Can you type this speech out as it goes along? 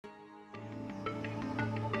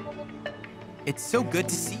It's so good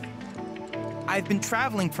to see you. I've been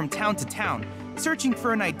traveling from town to town, searching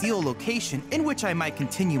for an ideal location in which I might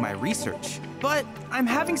continue my research. But I'm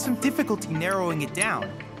having some difficulty narrowing it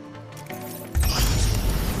down.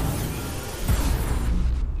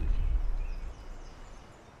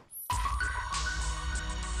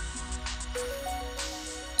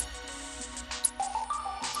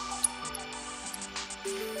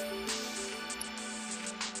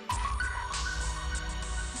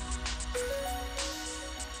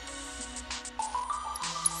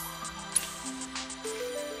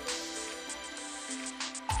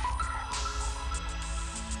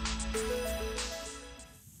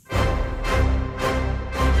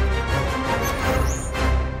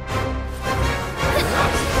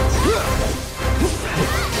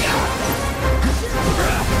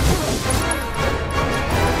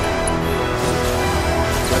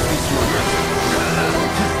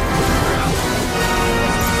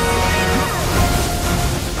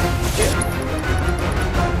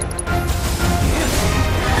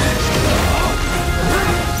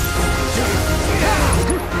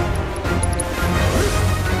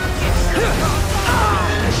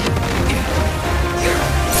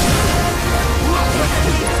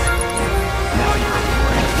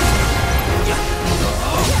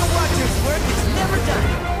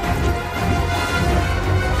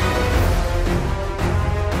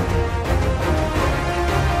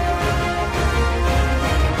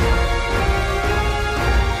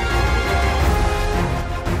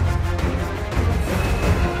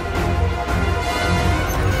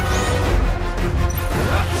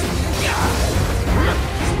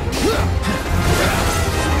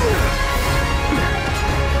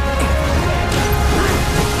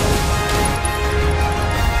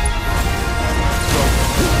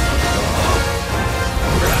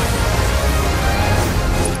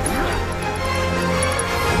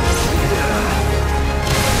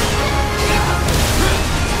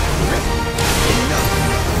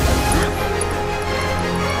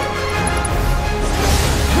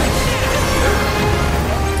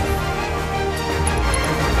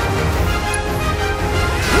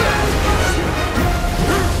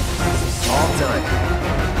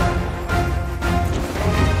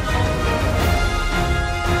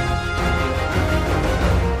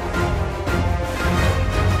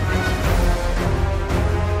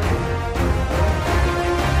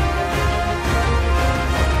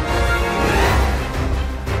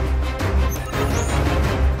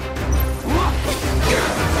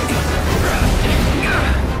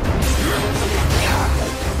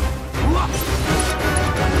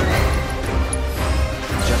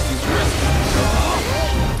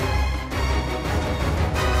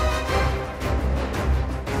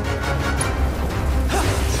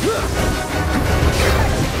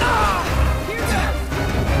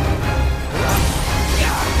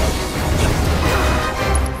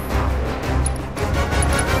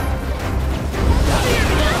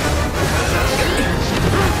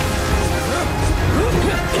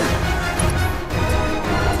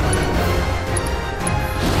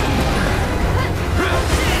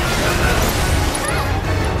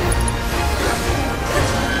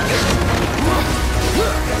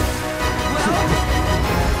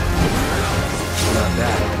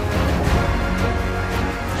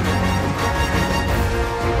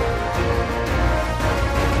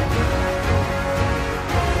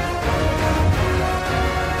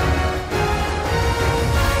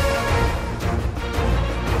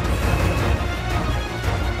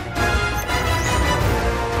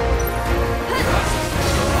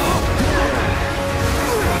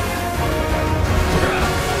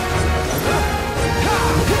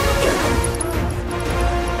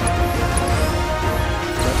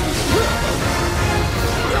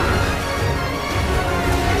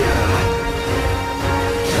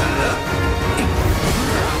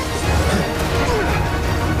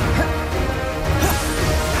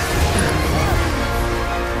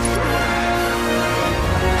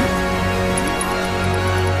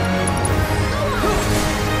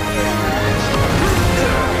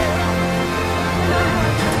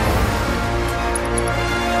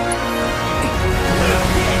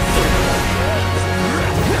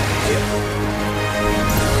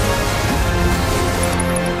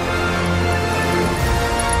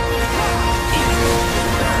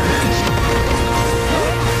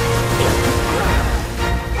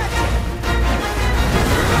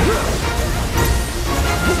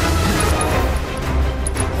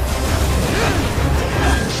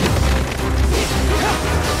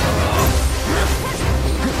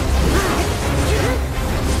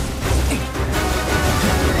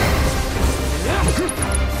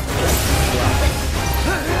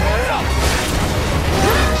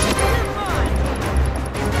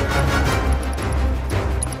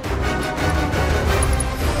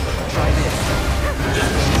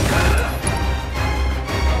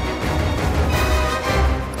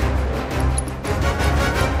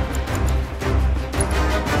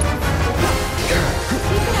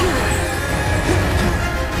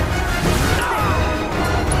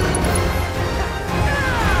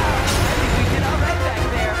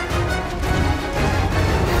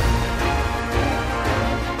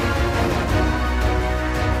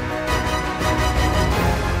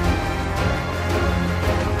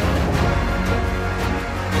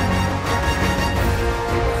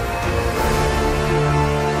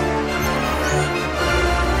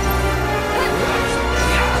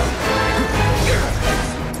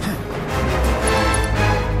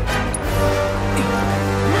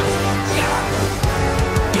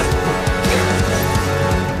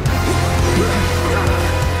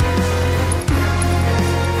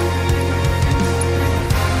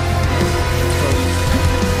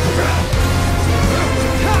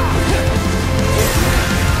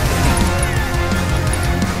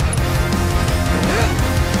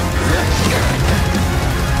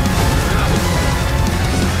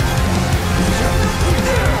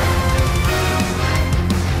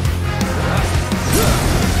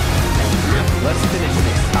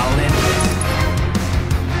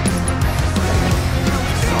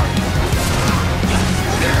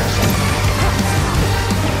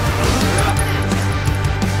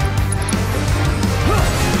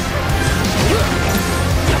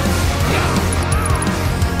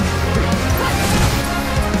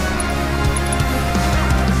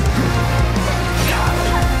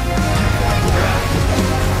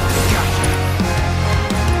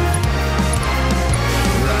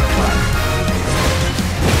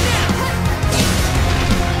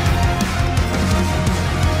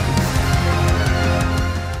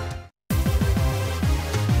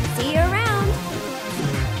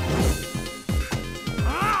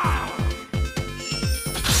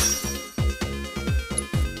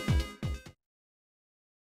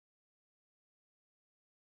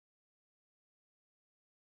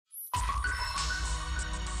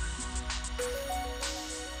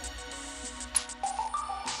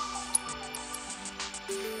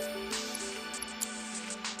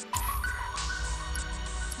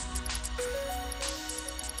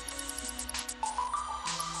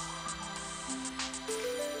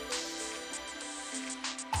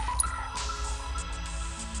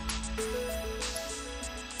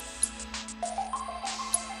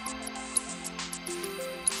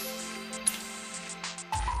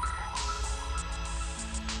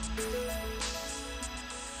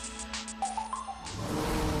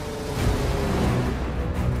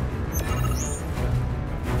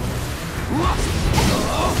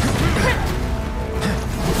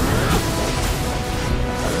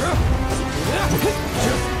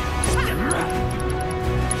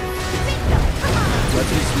 Let's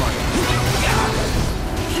be smart.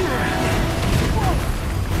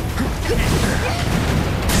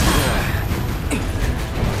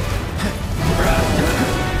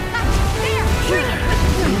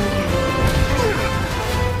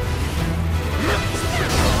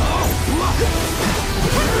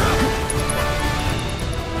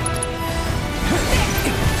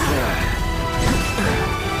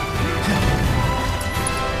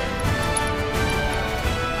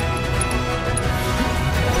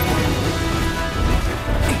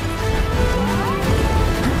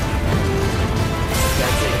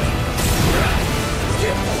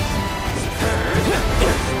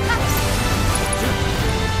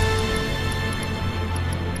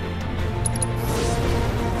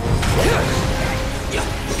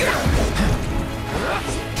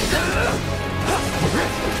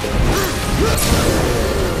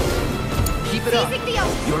 Keep it up.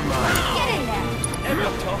 You're mine. Get in there.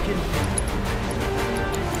 Enough talking.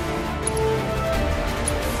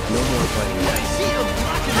 No more fighting. I see them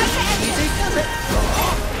blocking me. Easy does it.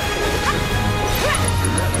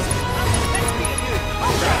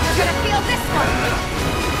 You're gonna feel this one.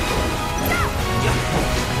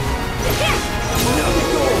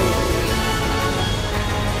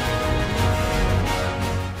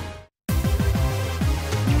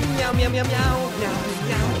 Meow meow meow meow meow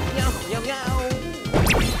meow meow meow meow.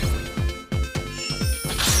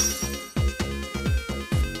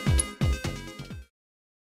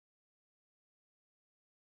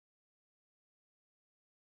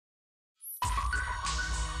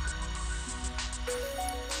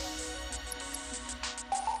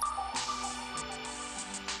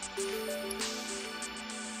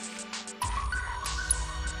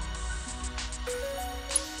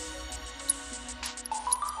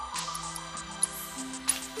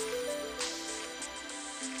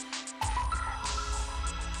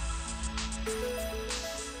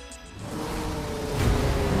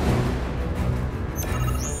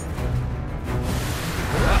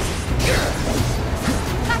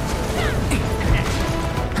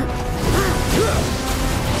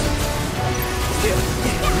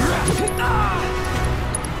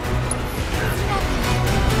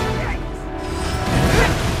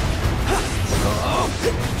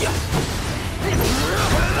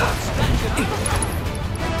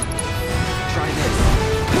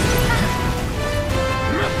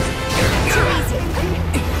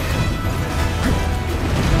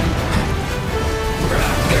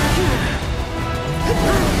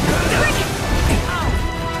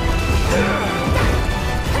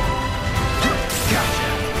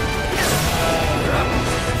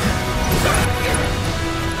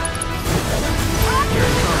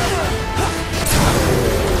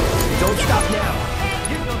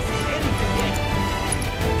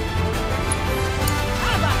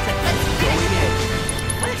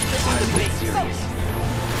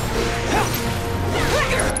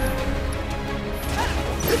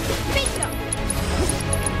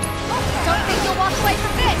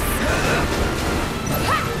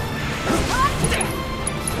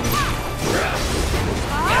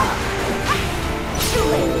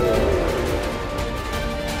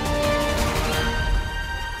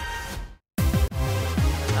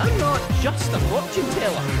 I'm not just a fortune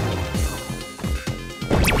teller.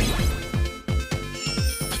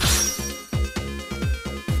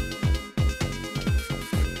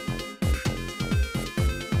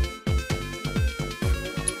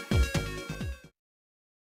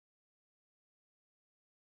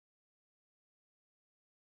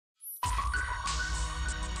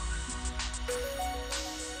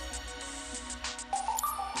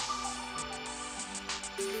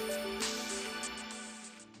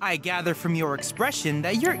 I gather from your expression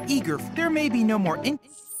that you're eager. There may be no more in.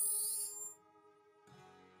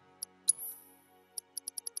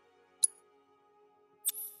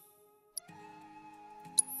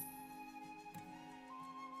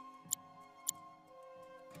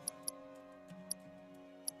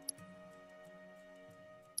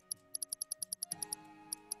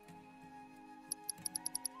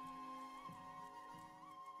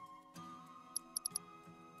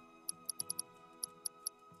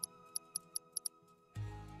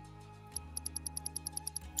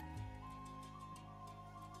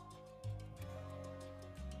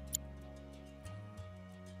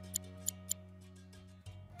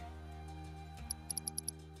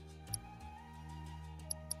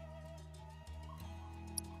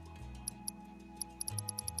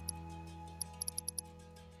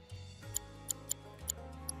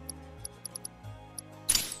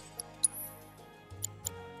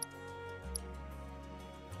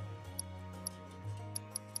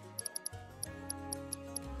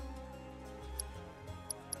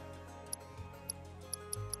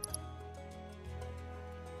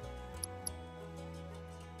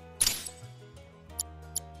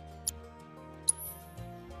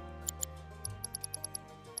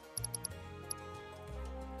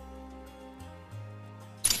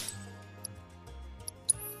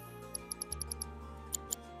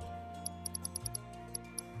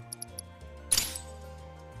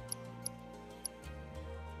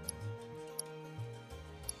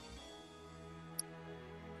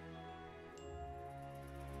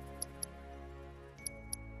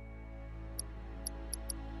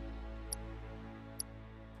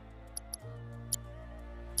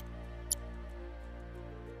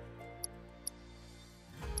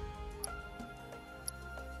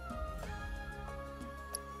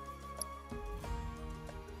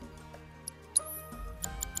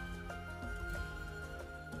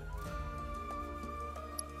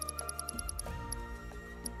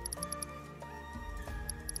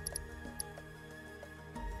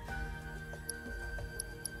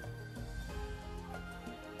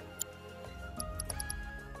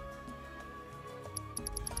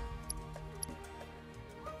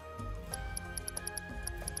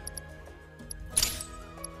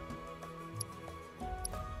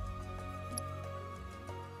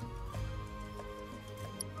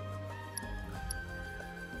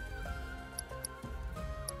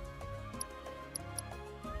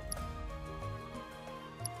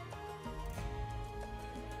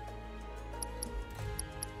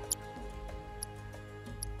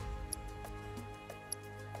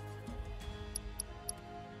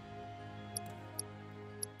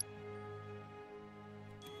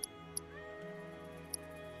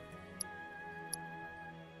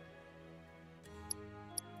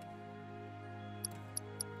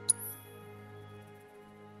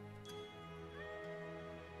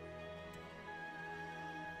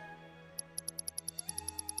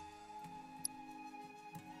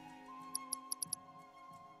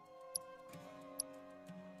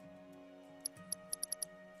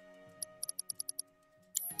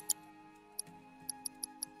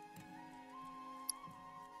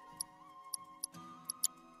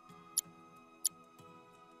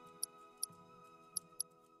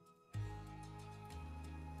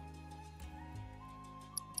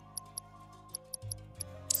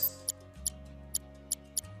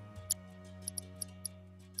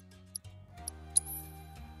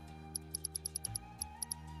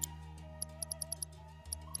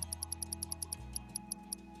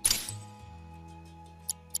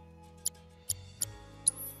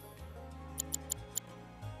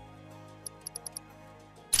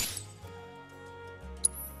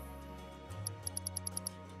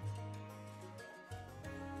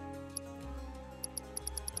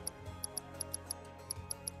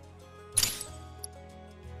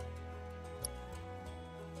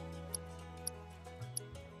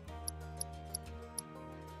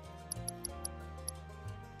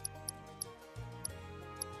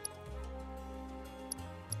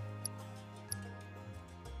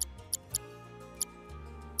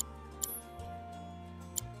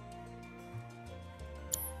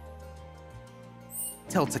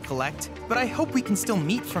 intel to collect, but I hope we can still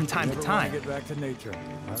meet from time to time. Get back to nature.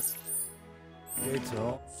 Gates are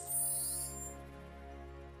all.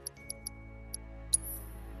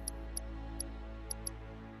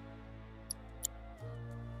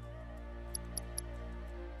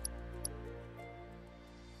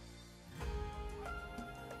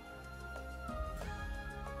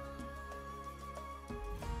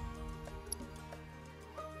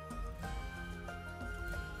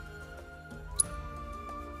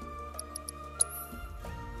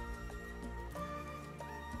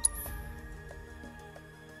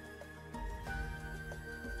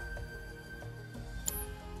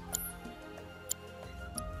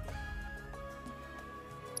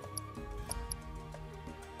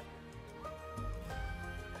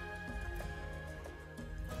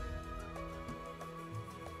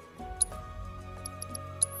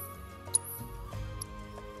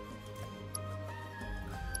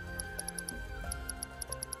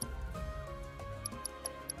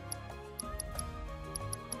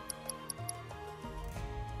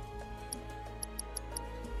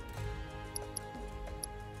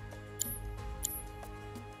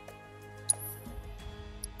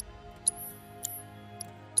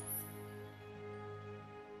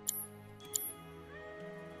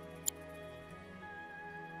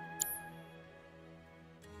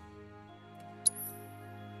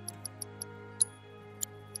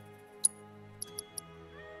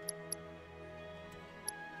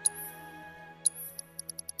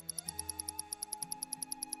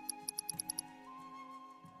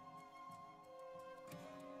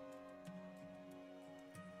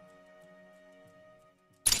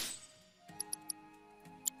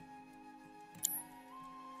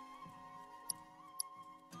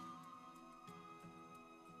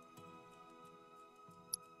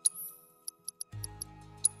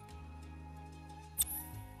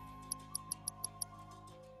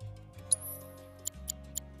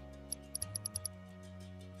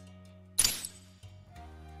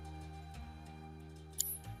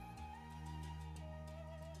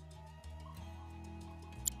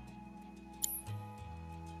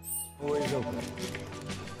 Always open.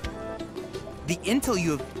 The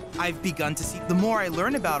intel I've begun to see, the more I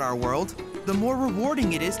learn about our world, the more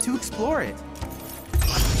rewarding it is to explore it.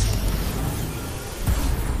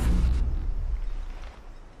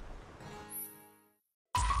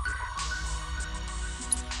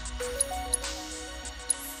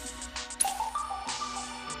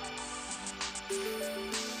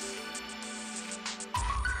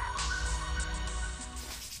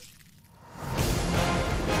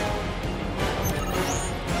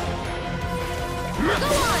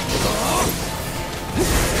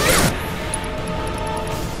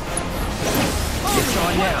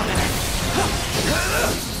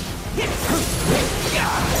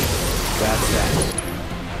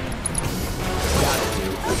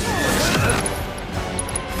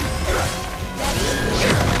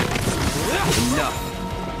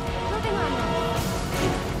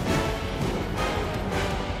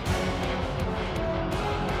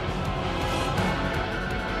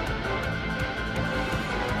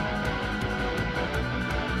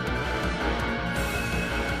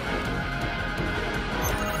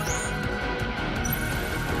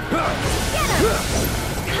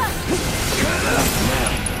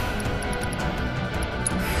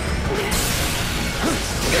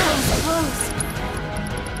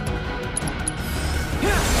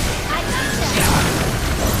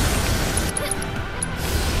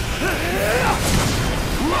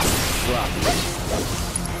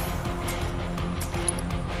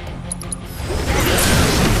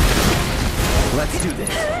 Let's do this.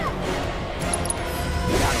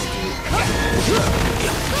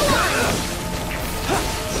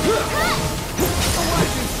 A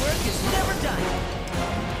watcher's work is never done.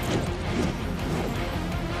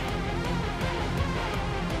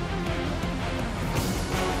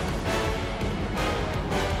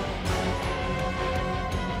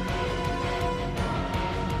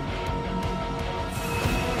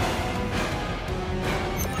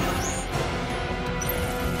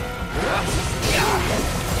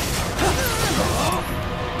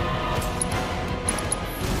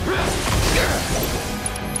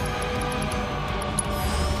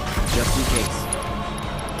 Just in case.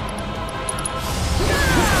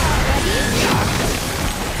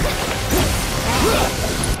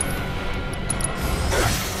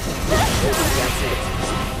 That's it.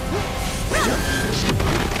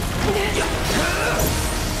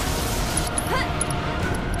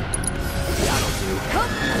 That'll do.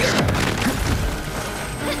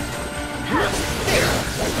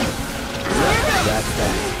 That's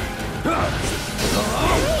that.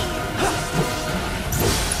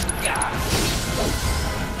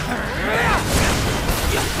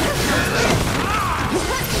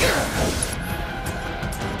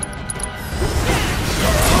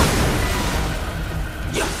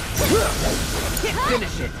 can't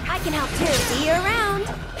finish it. I can help too. See you around.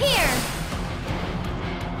 Here.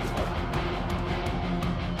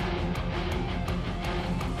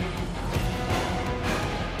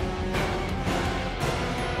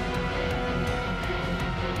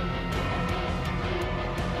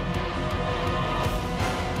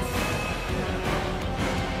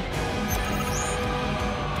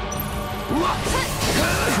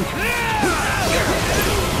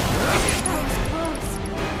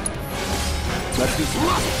 Let's do some.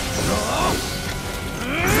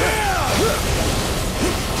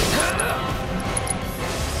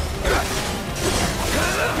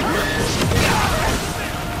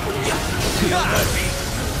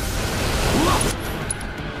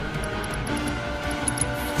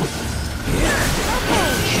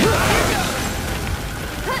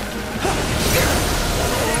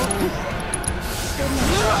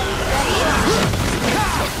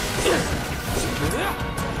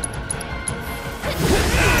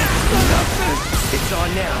 It's on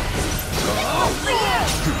now.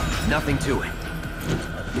 Nothing to it.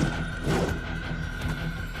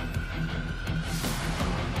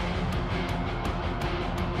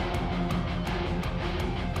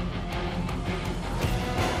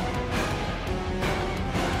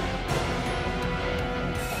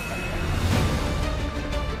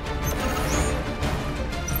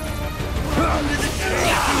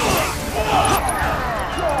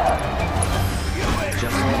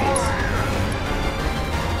 Just in case.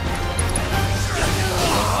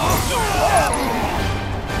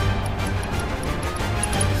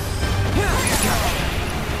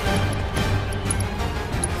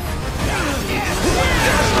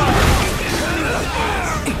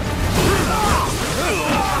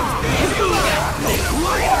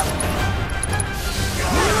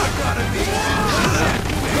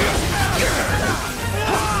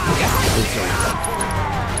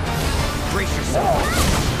 Brace yourself.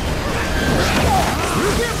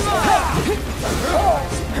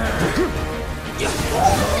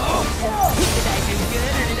 Did I do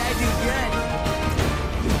good or did I do good?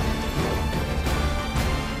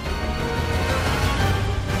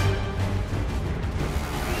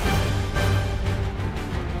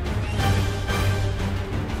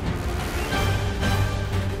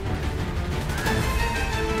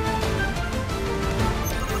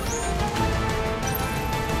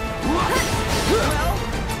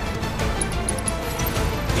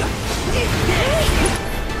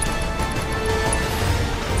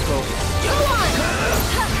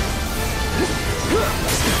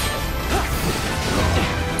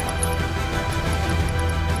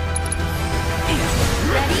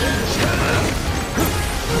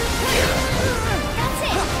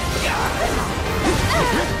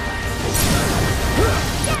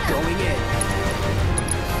 Going in.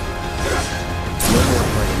 No more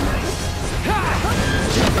playing nice.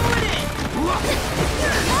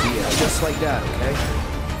 Yeah, just like that, okay?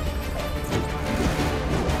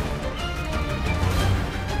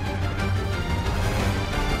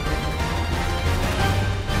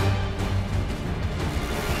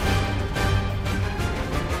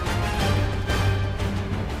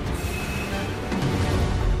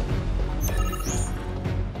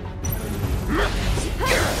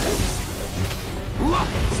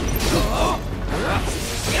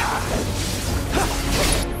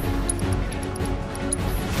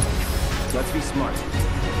 Let's be smart.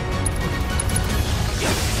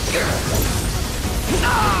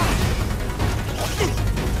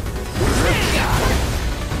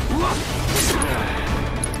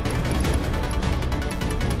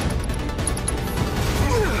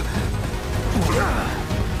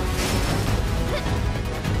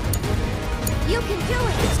 You can do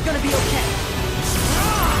it. It's gonna be okay.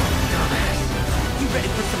 You ready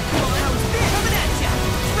for some fun? I was coming at ya.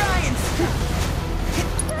 Try and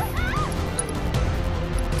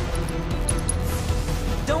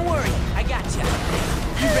don't worry, I got ya.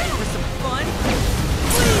 You ready for some fun?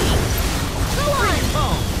 Go on.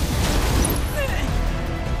 Oh.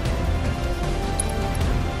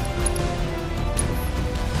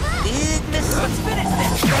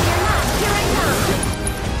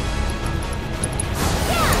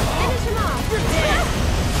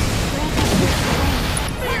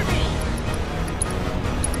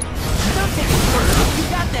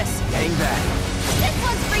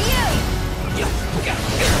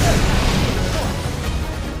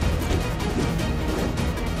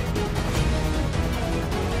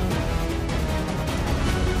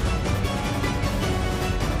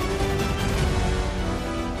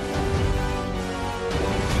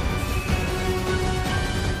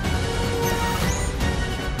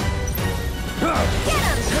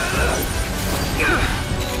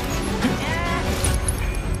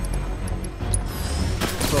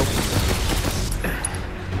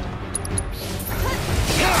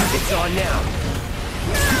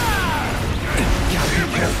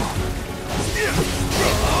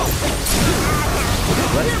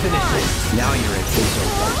 finish this. Now you're in. It's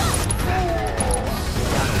over.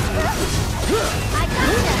 I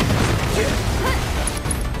gotcha!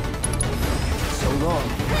 So long.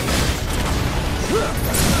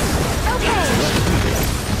 Okay!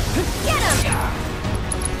 Get him!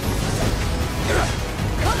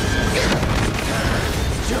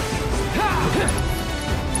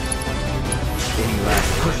 Any last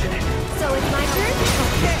pushing it. So it's my turn?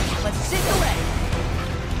 Okay, let's sing away.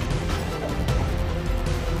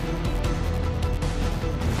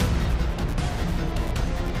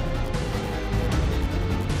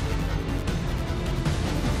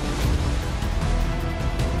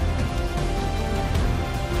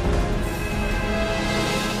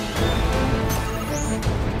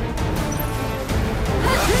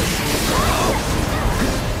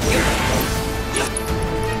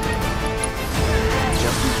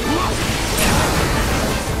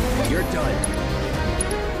 You're done.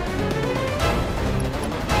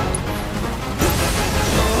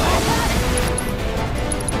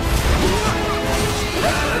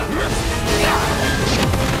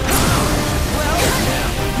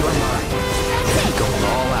 You're mine. Going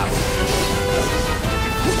all out.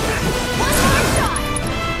 One more shot!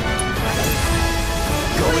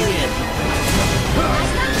 Going in.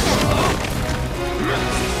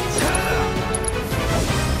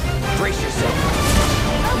 Brace yourself.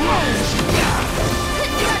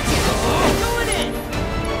 Going in.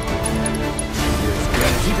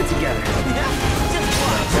 Keep it together. Just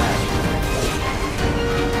watch.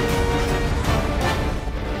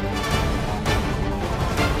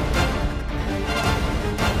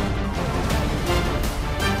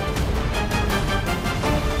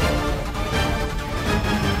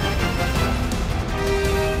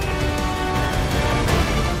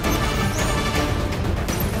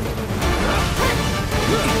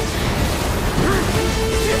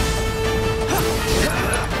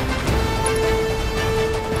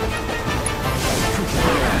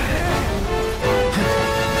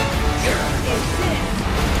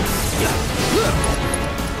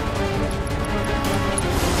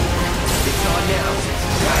 It's on now.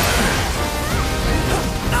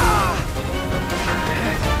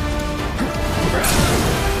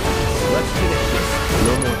 Let's finish this.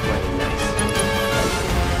 No more playing nice.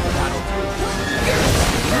 That'll do.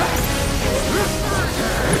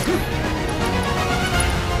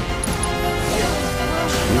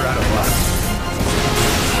 You're out of luck.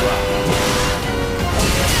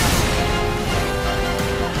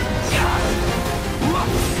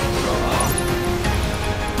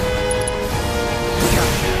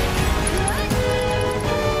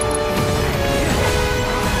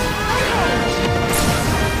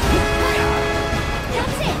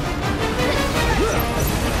 That's it!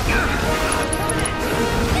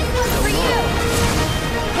 This one's for you!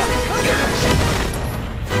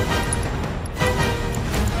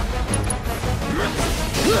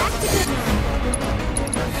 Back to good now.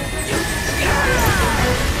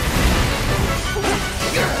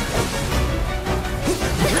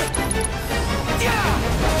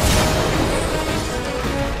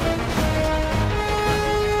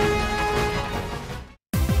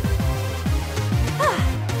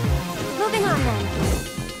 Moving on then.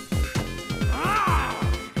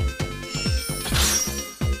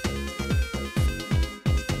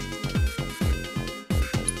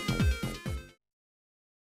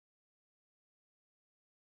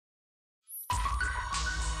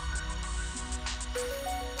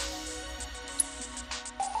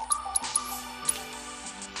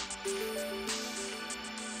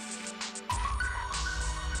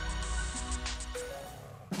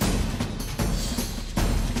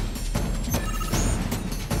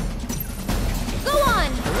 Go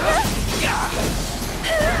on!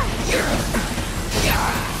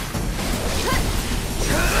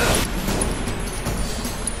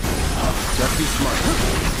 Just be smart.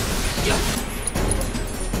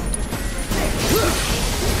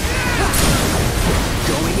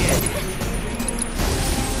 Going in.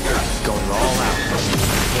 Going all out.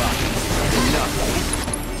 Enough.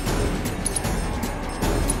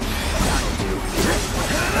 That'll do.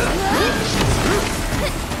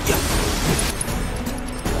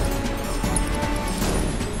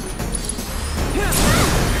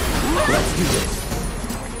 Let's do this.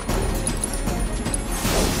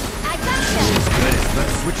 I gotcha! Good.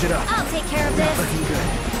 Let's switch it up. I'll take care of this. Looking good.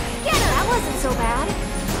 Yeah, that wasn't so bad.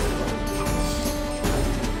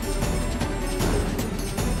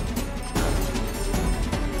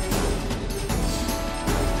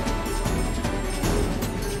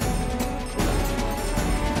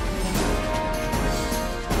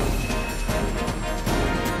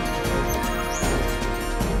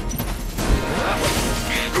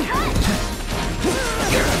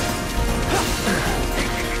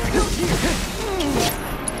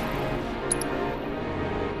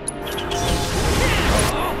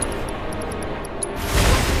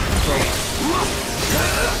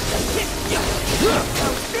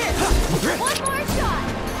 One more shot!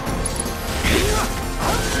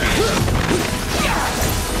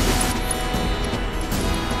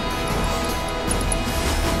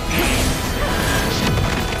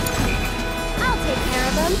 I'll take care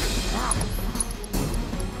of them.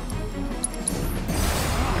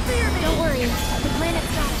 Don't worry, the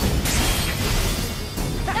planet's not...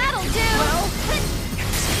 That'll do! Well...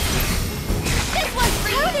 This one's for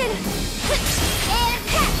you! And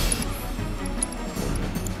catch!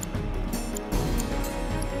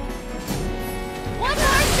 One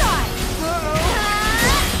more shot!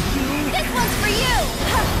 This one's for you!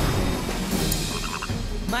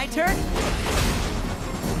 My turn?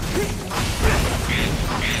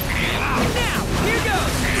 Now, here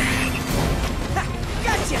goes! Ha,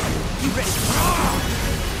 gotcha! You ready?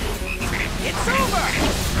 It's over!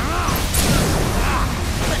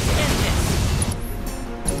 Let's end this!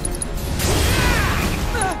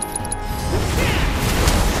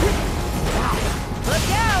 Look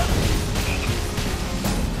out!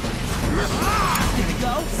 There we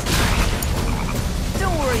go!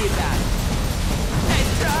 Don't worry about it!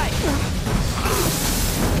 Nice try!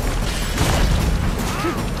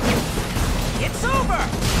 It's over!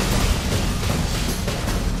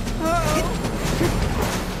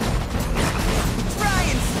 Try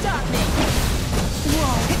and stop me!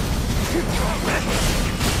 Whoa!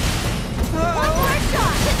 One more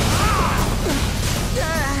shot!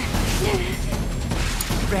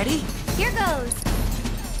 Ready? Here goes.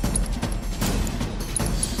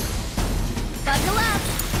 Buckle up.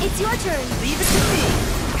 It's your turn. Leave it to me!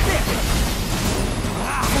 There!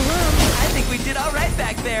 I think we did all right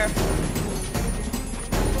back there.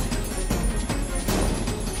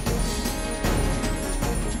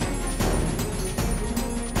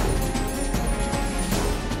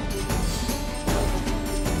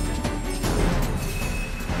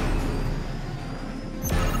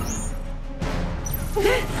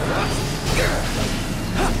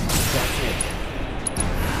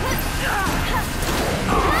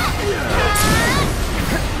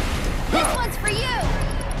 This one's for you.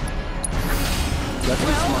 Let's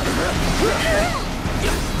be smart.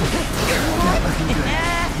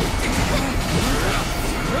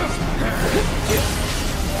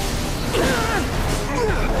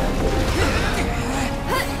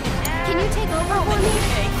 Can you take over for me?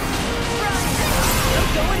 Okay. I'm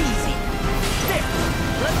going easy. There!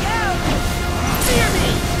 Look out! Fear me!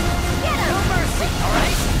 Get him! No mercy,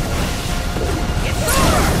 alright? It's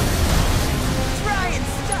over! Try and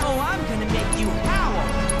stop! Oh, I'm gonna make you howl!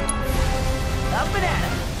 Up and at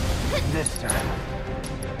him! This time.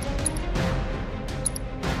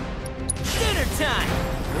 Dinner time!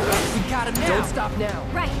 We got him now! Don't stop now.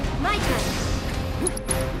 Right, my turn.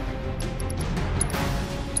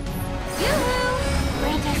 Yoo-hoo!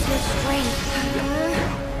 Grant us your strength.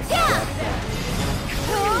 Yeah!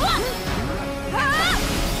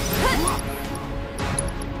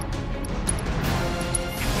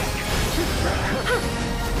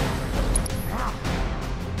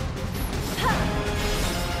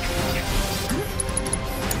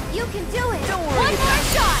 You can do it! Don't worry One more about it.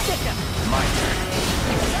 shot! Stick 'em. My turn.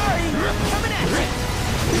 Sorry, coming at you.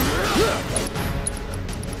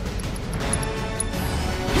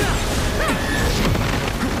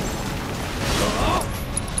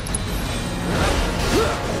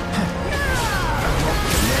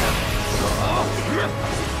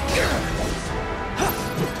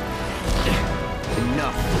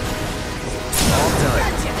 Enough. All done.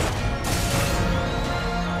 Gotcha.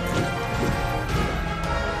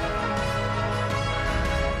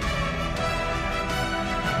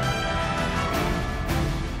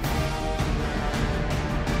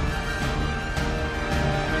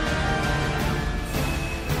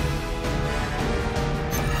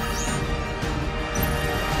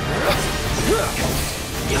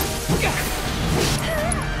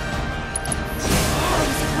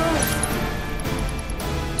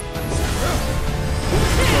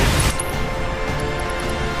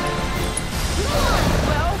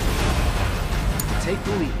 Take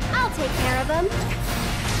the lead. I'll take care of him.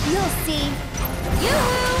 You'll see.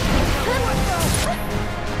 Yoo-hoo!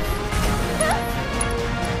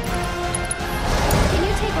 Can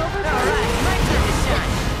you take over? All right, my turn to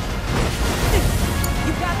shine.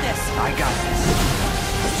 You got this. I got this.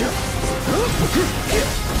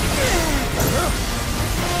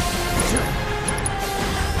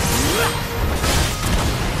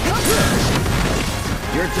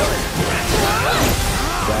 You're done.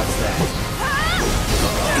 That's that.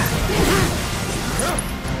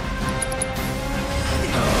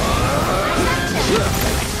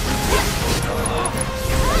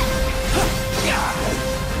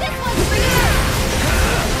 This one's for you!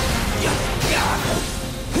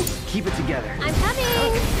 Keep it together. I'm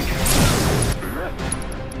coming!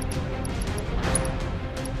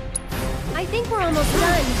 I think we're almost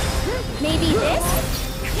done. Maybe this?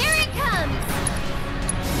 Here it comes!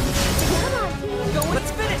 Come on, team! Go,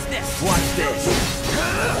 let's finish this! Watch this.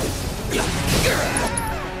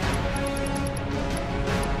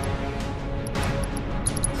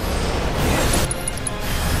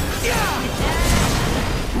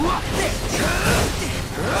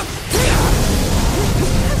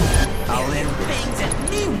 I'll end things at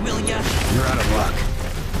me, will ya? You're out of luck.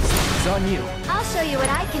 It's on you. I'll show you what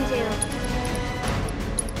I can do.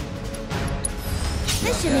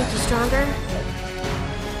 This should make you stronger.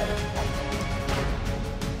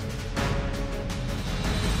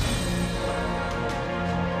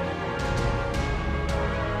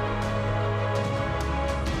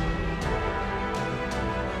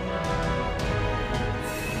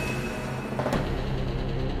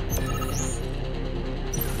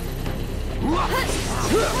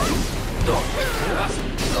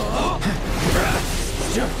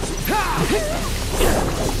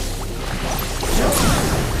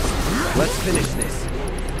 Let's finish this.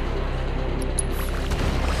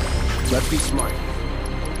 Let's be smart.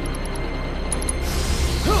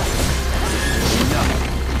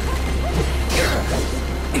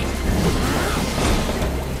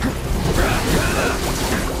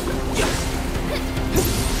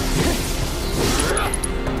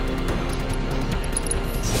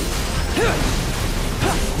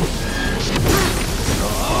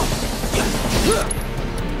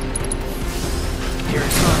 Here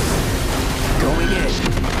it comes. Going in.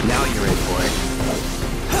 Now you're in for it.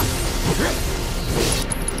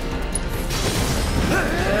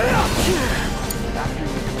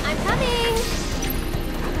 I'm coming!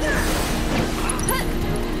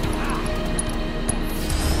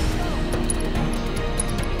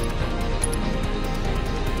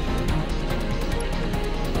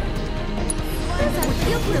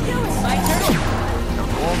 My turn! Of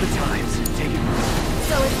all the times, take it.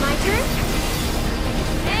 So it's my turn?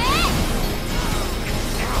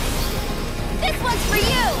 This one's for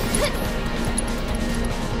you!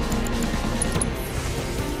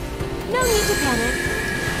 No need to panic.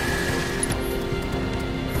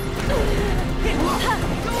 Going in!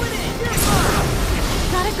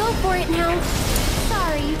 Gotta go for it now.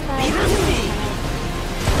 Sorry, but... Leave it to me!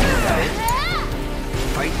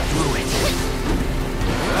 Fight through it.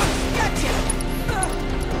 Gotcha!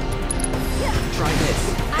 Try this.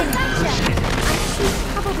 I gotcha! I should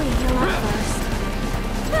probably heal up first.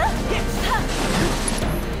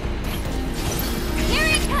 Here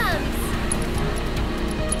it comes!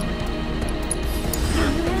 Can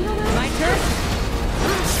you handle that? My turn?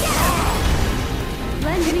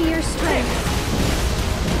 Lend me your strength.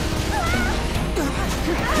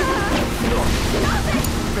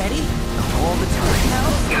 Ready? All the time.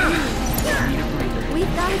 Need a breather.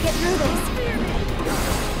 We've got to get through this.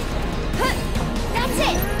 That's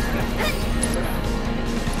it!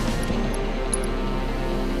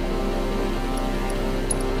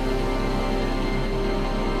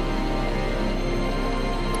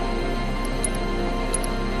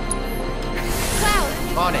 Cloud,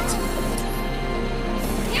 On it.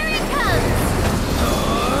 here it comes!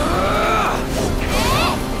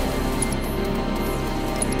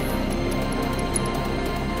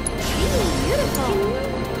 Beautiful!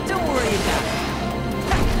 Don't worry about it.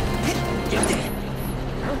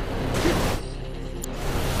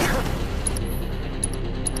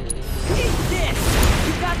 Take this!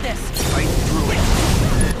 You got this! Fight through it.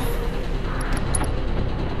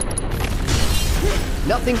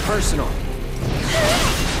 Nothing personal.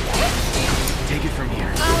 Take it from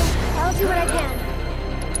here. I'll do what I can.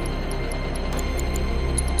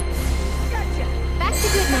 Gotcha! Back to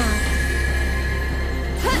good now.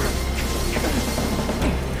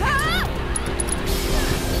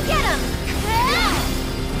 Get him!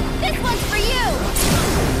 This one's for you!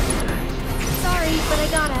 Sorry, but I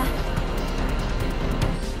gotta.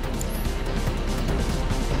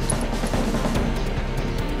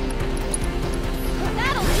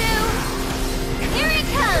 That'll do! Here it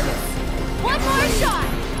comes! One more shot!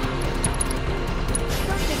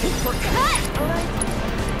 Cut!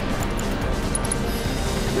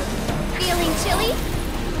 Feeling chilly?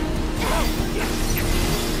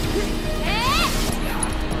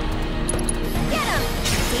 Get him!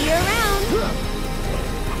 See you around!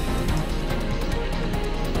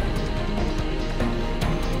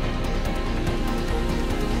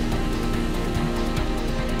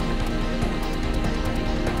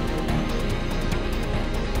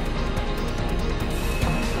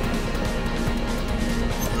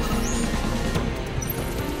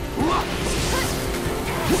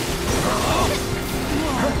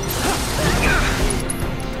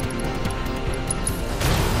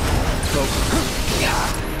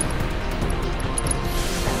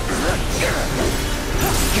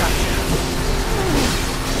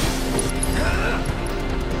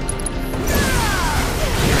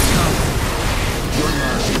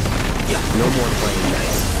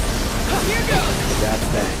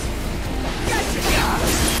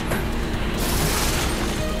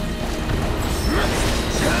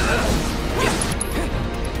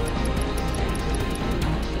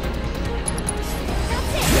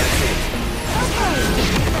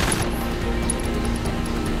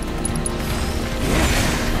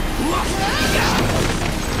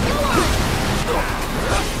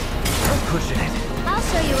 cushion it. I'll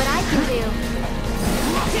show you what I can do.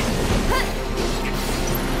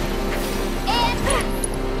 And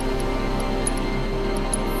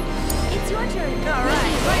it's your turn. All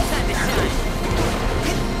right, right time to shine.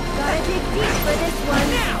 Gotta dig deep for this one.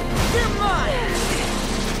 Now, you're mine.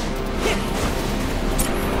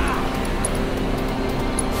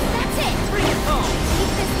 That's it. Bring it home.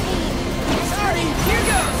 Keep this pain. Sorry, here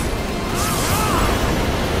goes.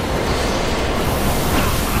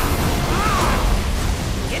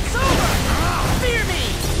 It's over. Fear me.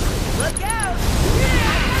 Look out.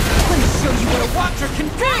 Let me show you what a watcher can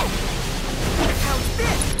do. How's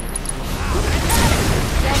this?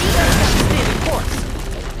 Ready? Stay the course.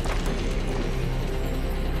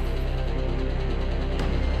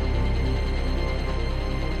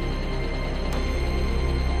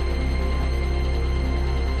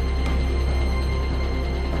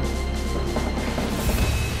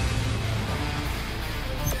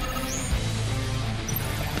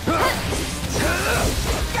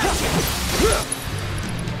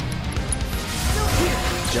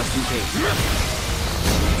 Just in case.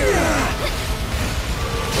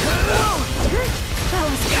 That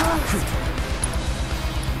was close.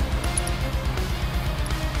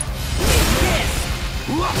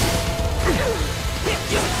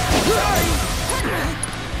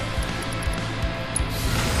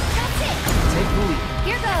 That's it. Take the lead.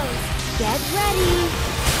 Here goes. Get ready.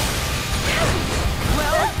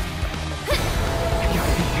 Well, You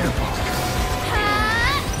gotta be careful.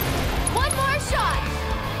 One more shot.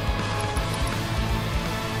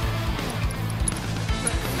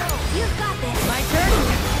 You've got this. my turn.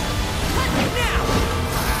 Now.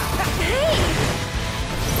 Hey.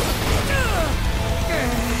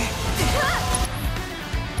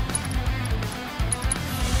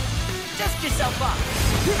 Dust yourself off.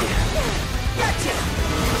 Gotcha.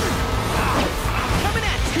 Coming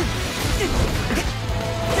at you.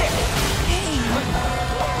 There. Hey.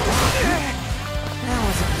 That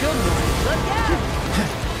was a good one. Look out.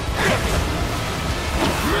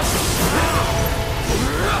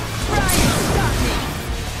 Try and stop me.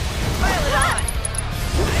 Pile it on.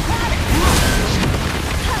 I've had it.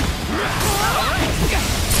 All right.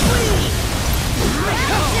 Please.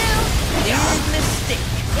 That'll do. Big mistake.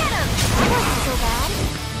 Get him. That wasn't so bad.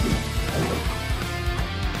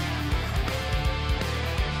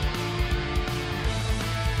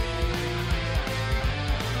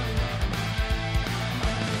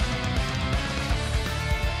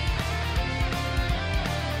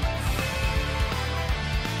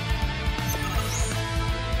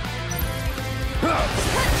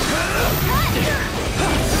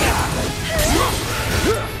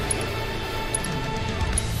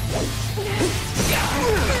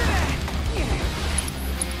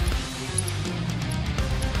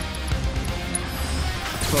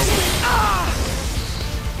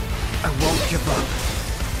 I won't give up.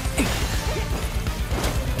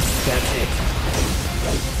 That's it.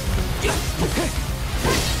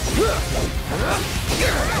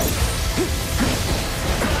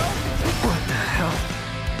 What the hell?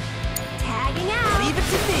 Tagging out. Leave it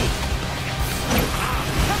to me.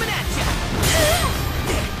 Coming at ya.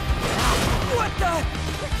 What the?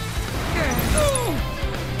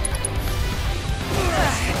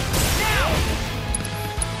 Now.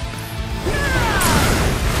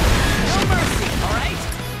 No mercy, all right?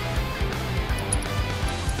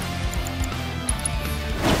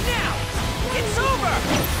 Now. It's over.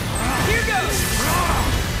 Here goes.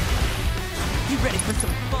 You ready for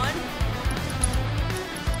some fun?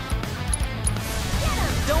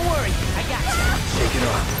 Don't worry, I got you. Shake it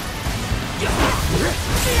off.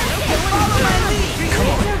 Follow my lead. Come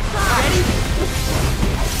on. Ready?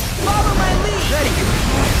 Follow my lead. Ready.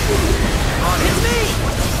 On It's me.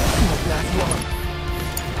 Won't last long.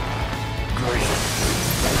 Great.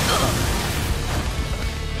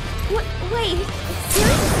 Wait.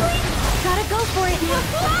 Seriously? Gotta go for it now.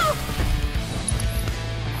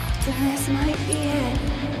 This might be it.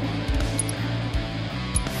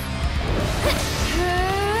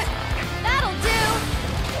 That'll do.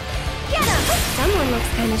 Get him. Someone looks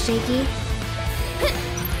kind of shaky.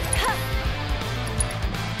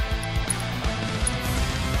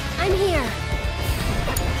 I'm here.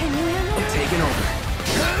 Can you handle it? Taking over.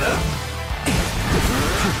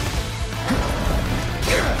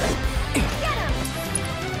 Get him.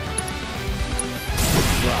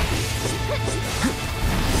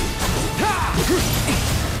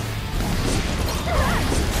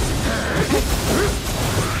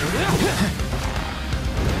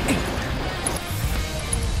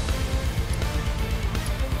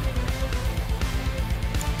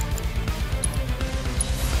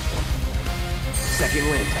 Second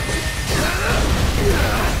wind.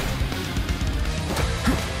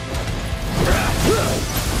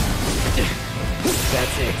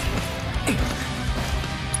 That's it.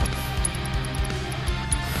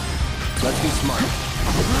 Let's be smart.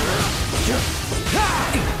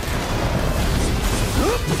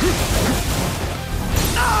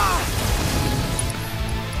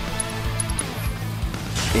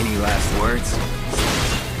 Any last words?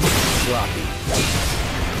 Sloppy.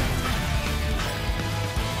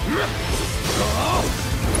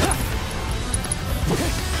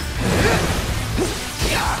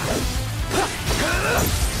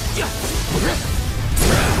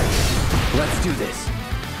 Let's do this.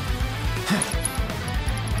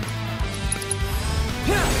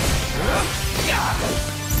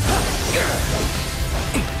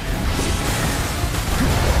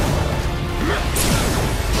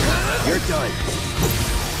 You're done.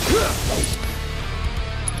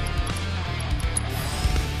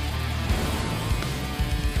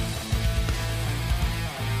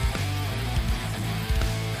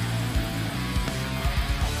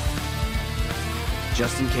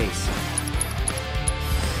 Just in case.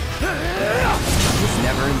 It's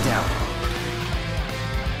never in doubt.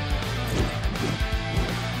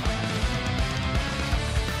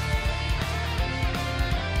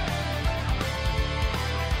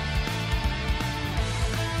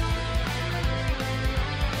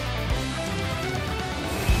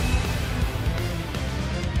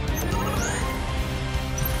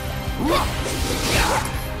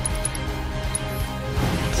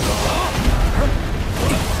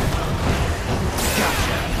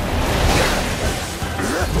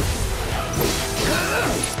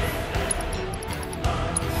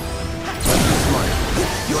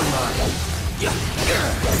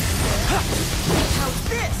 How's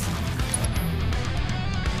this?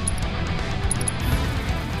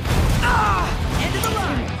 End of the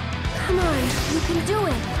line! Come on, you can do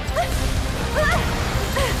it.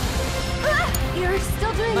 You're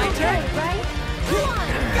still doing My okay, turn. right? Come on.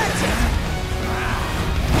 Gotcha!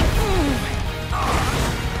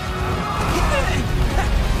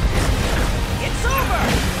 It's over!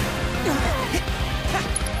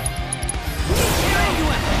 Here you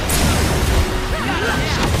are! Got it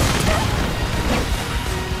now!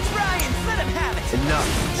 Try and let him have it! Enough.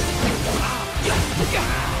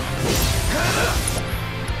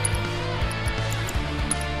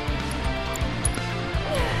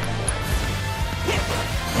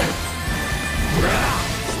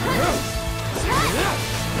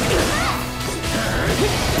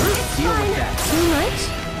 Deal with that. Too much?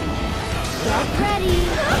 Get ready.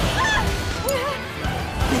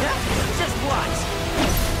 Just watch!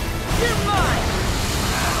 You're mine!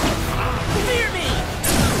 Fear me!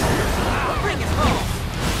 Bring it home!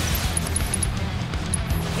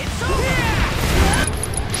 It's over!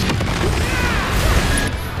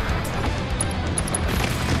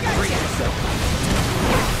 Bring yourself.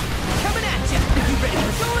 Coming at ya! You ready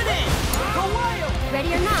for going in? Go wild!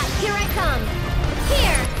 Ready or not, here I come.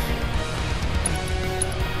 Here.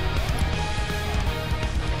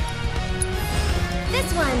 This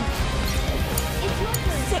one. It's your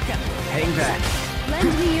turn. Sick 'em! Hang back.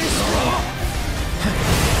 Lend me your strength.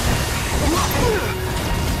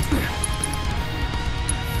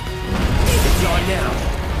 It's on now.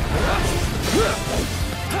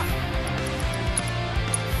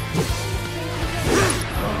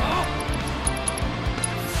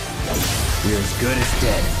 You're as good as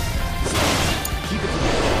dead. Keep it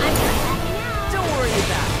together. I'm not backing out. Don't worry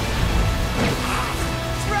about it!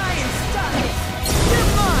 Try and stop it! You're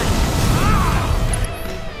mine!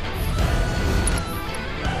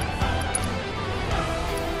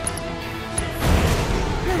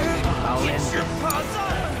 I'll Get end your it. paws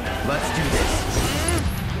off! Let's do this.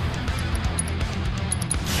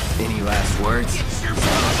 Any last words? Get your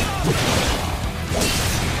paws off!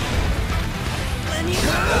 Let me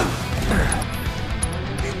go!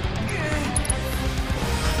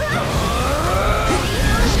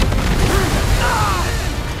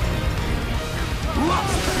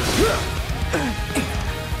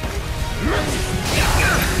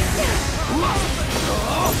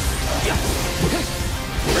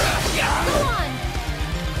 Go on.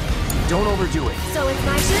 Don't overdo it. So it's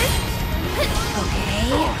my turn? Okay.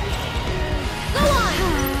 Go on.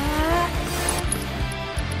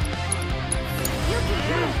 You can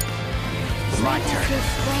do it. My That's turn. your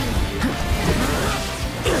strength.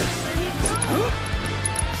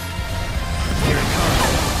 Here it comes.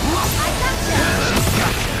 I gotcha.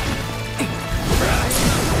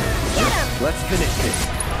 Get him. Let's finish this.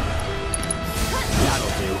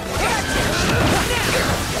 That'll do.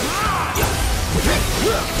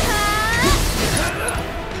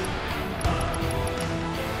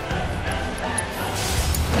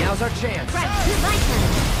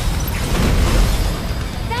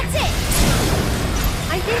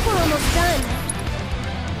 almost done.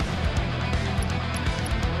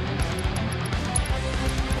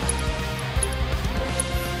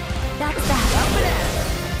 That's that. Up and at it.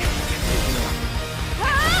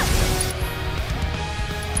 Ah!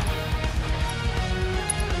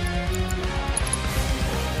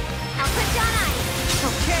 I'll put down ice.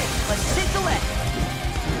 Okay, let's take the lead.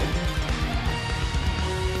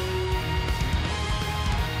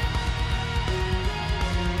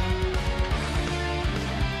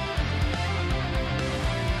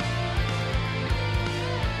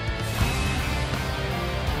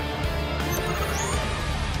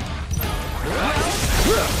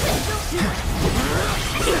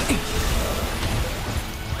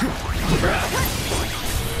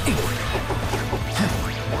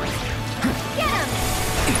 Get him!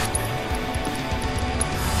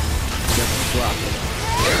 Just drop it.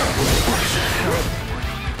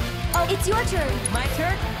 Oh, it's your turn. My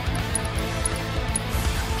turn?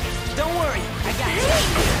 Don't worry, I got you.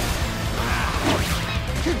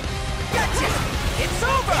 Gotcha! It's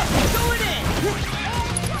over! Going in!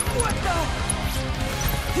 What the?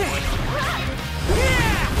 Yeah!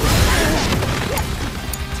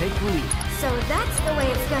 Take the lead. So that's the way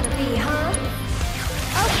it's gonna be, huh?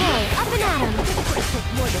 Okay, up and at him.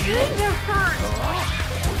 Kinda hurt.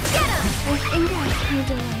 Get him! I think I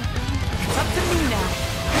kinda like It's up to me now.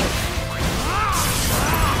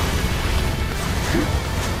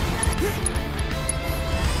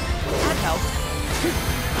 That helped.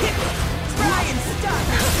 Try and stop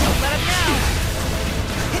her. Don't let him down.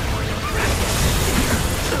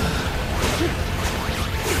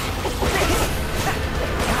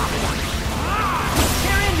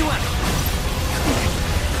 Tear into him.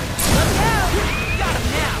 Look out! Got him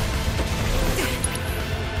now.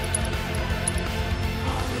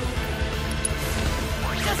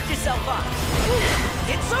 Dust yourself off.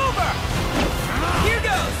 It's over. Here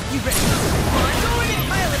goes. You ready? Come on, go in and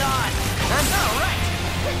pile it on. I'm all right.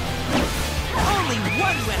 Only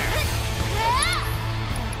one winner.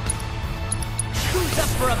 Who's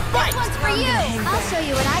up for a fight? This one's for you! I'll show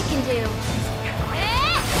you what I can do.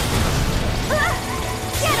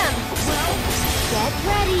 Get him! Get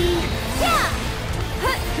ready. Yeah!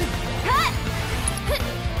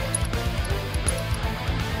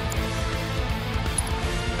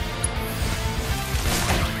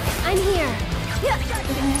 I'm here.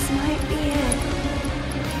 This might be it.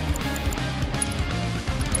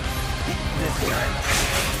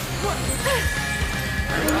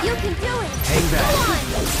 You can do it! Hang back. Go on!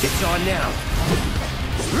 It's on now.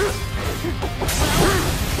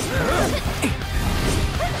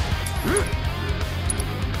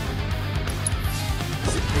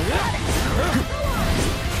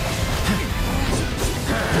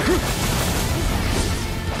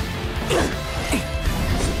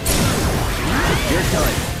 You're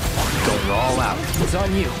done. Going all out. It's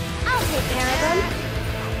on you. I'll take care of them.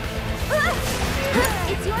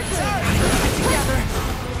 It's your turn. Together.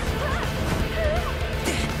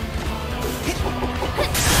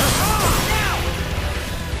 Now!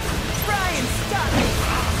 Try and stop me.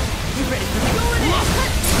 You ready for me? Going in.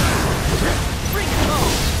 Bring it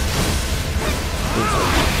home.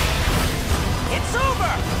 It's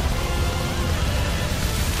over.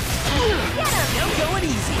 Get him! No going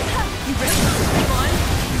easy. You ready? Come on.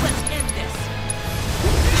 Let's end this.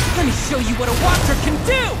 Let me show you what a watcher can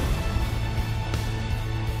do.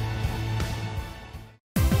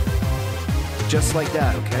 Just like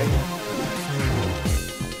that, okay?